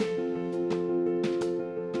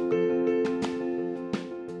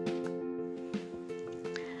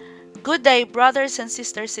Good day, brothers and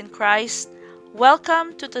sisters in Christ.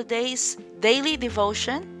 Welcome to today's daily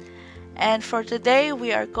devotion. And for today,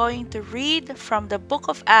 we are going to read from the book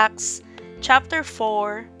of Acts, chapter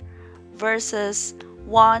 4, verses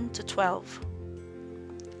 1 to 12.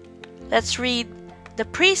 Let's read. The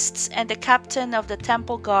priests and the captain of the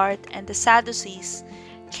temple guard and the Sadducees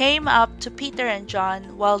came up to Peter and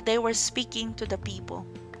John while they were speaking to the people.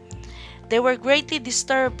 They were greatly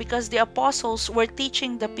disturbed because the apostles were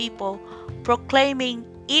teaching the people, proclaiming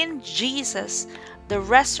in Jesus the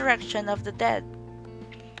resurrection of the dead.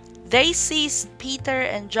 They seized Peter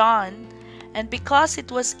and John, and because it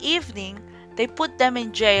was evening, they put them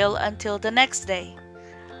in jail until the next day.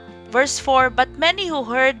 Verse 4, But many who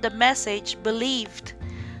heard the message believed.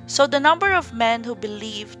 So the number of men who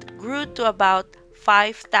believed grew to about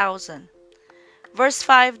 5,000. Verse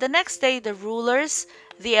 5, The next day the rulers,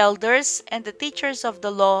 the elders, and the teachers of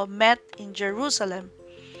the law met in Jerusalem.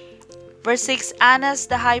 Verse 6, Annas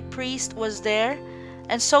the high priest was there,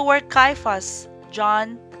 and so were Caiaphas,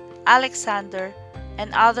 John, Alexander,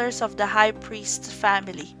 and others of the high priest's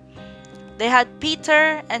family. They had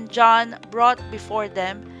Peter and John brought before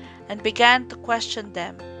them and began to question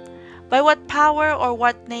them. By what power or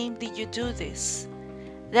what name did you do this?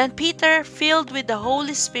 Then Peter, filled with the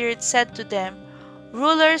Holy Spirit, said to them,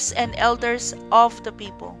 Rulers and elders of the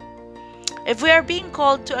people, if we are being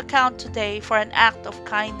called to account today for an act of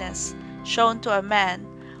kindness shown to a man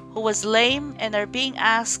who was lame and are being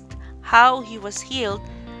asked how he was healed,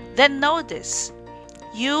 then know this,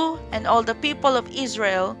 you and all the people of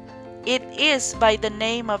Israel, it is by the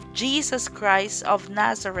name of Jesus Christ of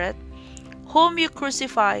Nazareth, whom you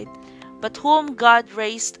crucified, but whom God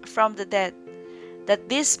raised from the dead, that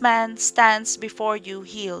this man stands before you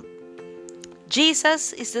healed.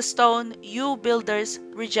 Jesus is the stone you builders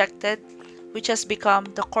rejected, which has become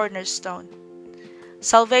the cornerstone.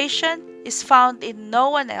 Salvation is found in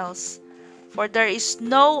no one else, for there is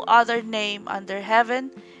no other name under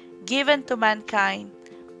heaven given to mankind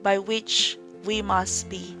by which we must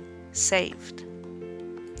be saved.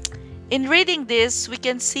 In reading this, we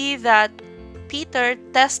can see that Peter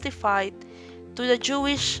testified to the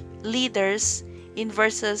Jewish leaders in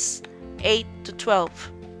verses 8 to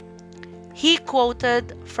 12. He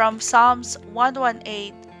quoted from Psalms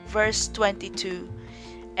 118, verse 22,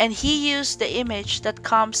 and he used the image that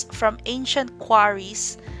comes from ancient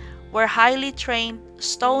quarries where highly trained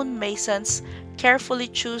stone masons carefully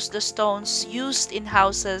choose the stones used in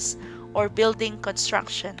houses or building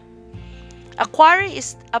construction. A quarry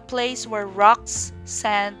is a place where rocks,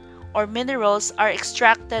 sand, or minerals are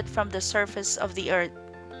extracted from the surface of the earth.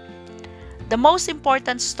 The most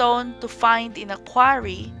important stone to find in a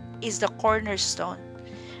quarry is the cornerstone,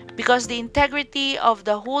 because the integrity of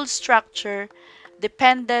the whole structure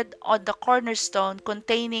depended on the cornerstone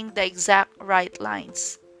containing the exact right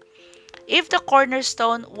lines. If the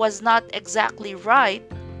cornerstone was not exactly right,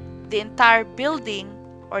 the entire building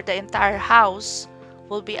or the entire house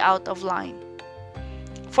will be out of line.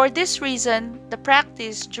 For this reason, the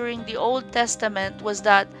practice during the Old Testament was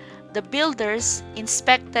that the builders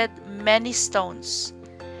inspected many stones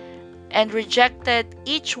and rejected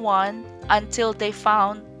each one until they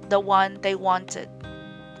found the one they wanted.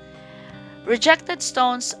 Rejected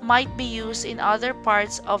stones might be used in other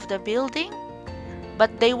parts of the building,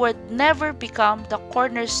 but they would never become the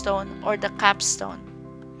cornerstone or the capstone,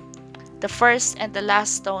 the first and the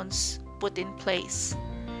last stones put in place.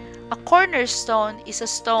 A cornerstone is a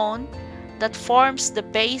stone that forms the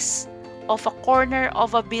base of a corner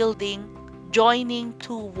of a building joining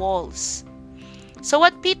two walls. So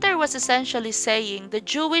what Peter was essentially saying, the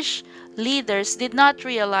Jewish leaders did not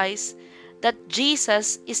realize that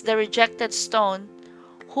Jesus is the rejected stone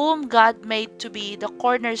whom God made to be the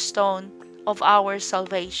cornerstone of our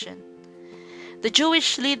salvation. The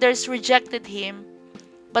Jewish leaders rejected him,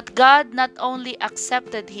 but God not only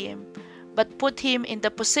accepted him, but put him in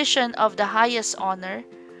the position of the highest honor.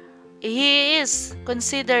 He is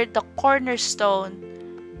considered the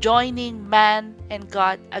cornerstone, joining man and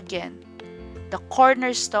God again, the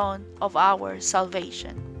cornerstone of our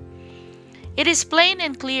salvation. It is plain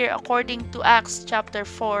and clear according to Acts chapter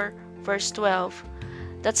 4, verse 12,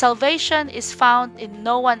 that salvation is found in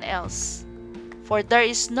no one else, for there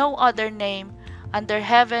is no other name under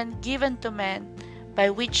heaven given to men by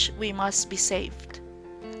which we must be saved.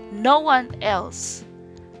 No one else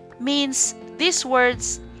means these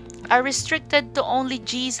words are restricted to only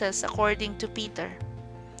Jesus according to Peter.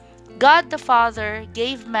 God the Father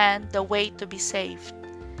gave man the way to be saved,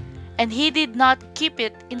 and he did not keep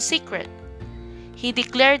it in secret. He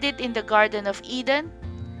declared it in the Garden of Eden.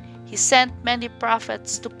 He sent many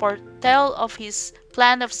prophets to foretell of his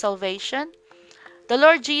plan of salvation. The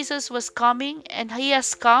Lord Jesus was coming, and He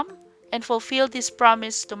has come and fulfilled His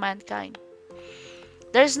promise to mankind.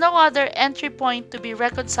 There is no other entry point to be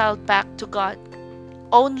reconciled back to God,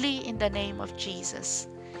 only in the name of Jesus.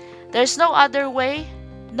 There is no other way,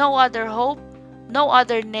 no other hope, no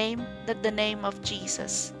other name than the name of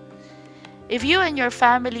Jesus. If you and your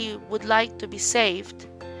family would like to be saved,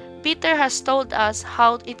 Peter has told us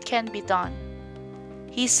how it can be done.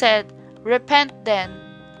 He said, "Repent then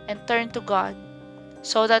and turn to God,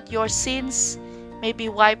 so that your sins may be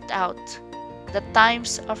wiped out, that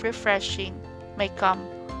times of refreshing may come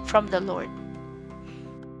from the Lord."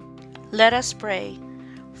 Let us pray.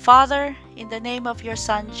 Father, in the name of your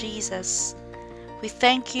Son Jesus, we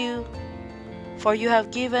thank you for you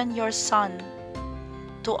have given your Son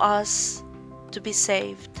to us to be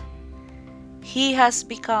saved. He has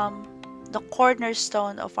become the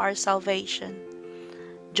cornerstone of our salvation,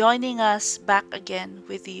 joining us back again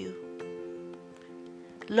with you.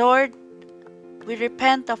 Lord, we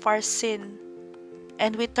repent of our sin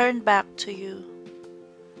and we turn back to you.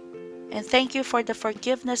 And thank you for the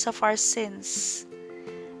forgiveness of our sins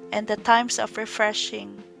and the times of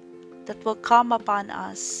refreshing that will come upon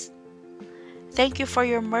us. Thank you for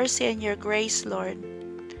your mercy and your grace, Lord.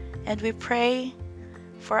 And we pray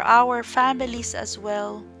for our families as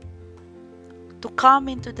well to come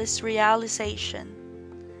into this realization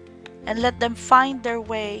and let them find their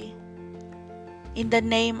way in the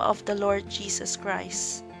name of the Lord Jesus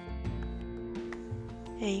Christ.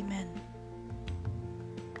 Amen.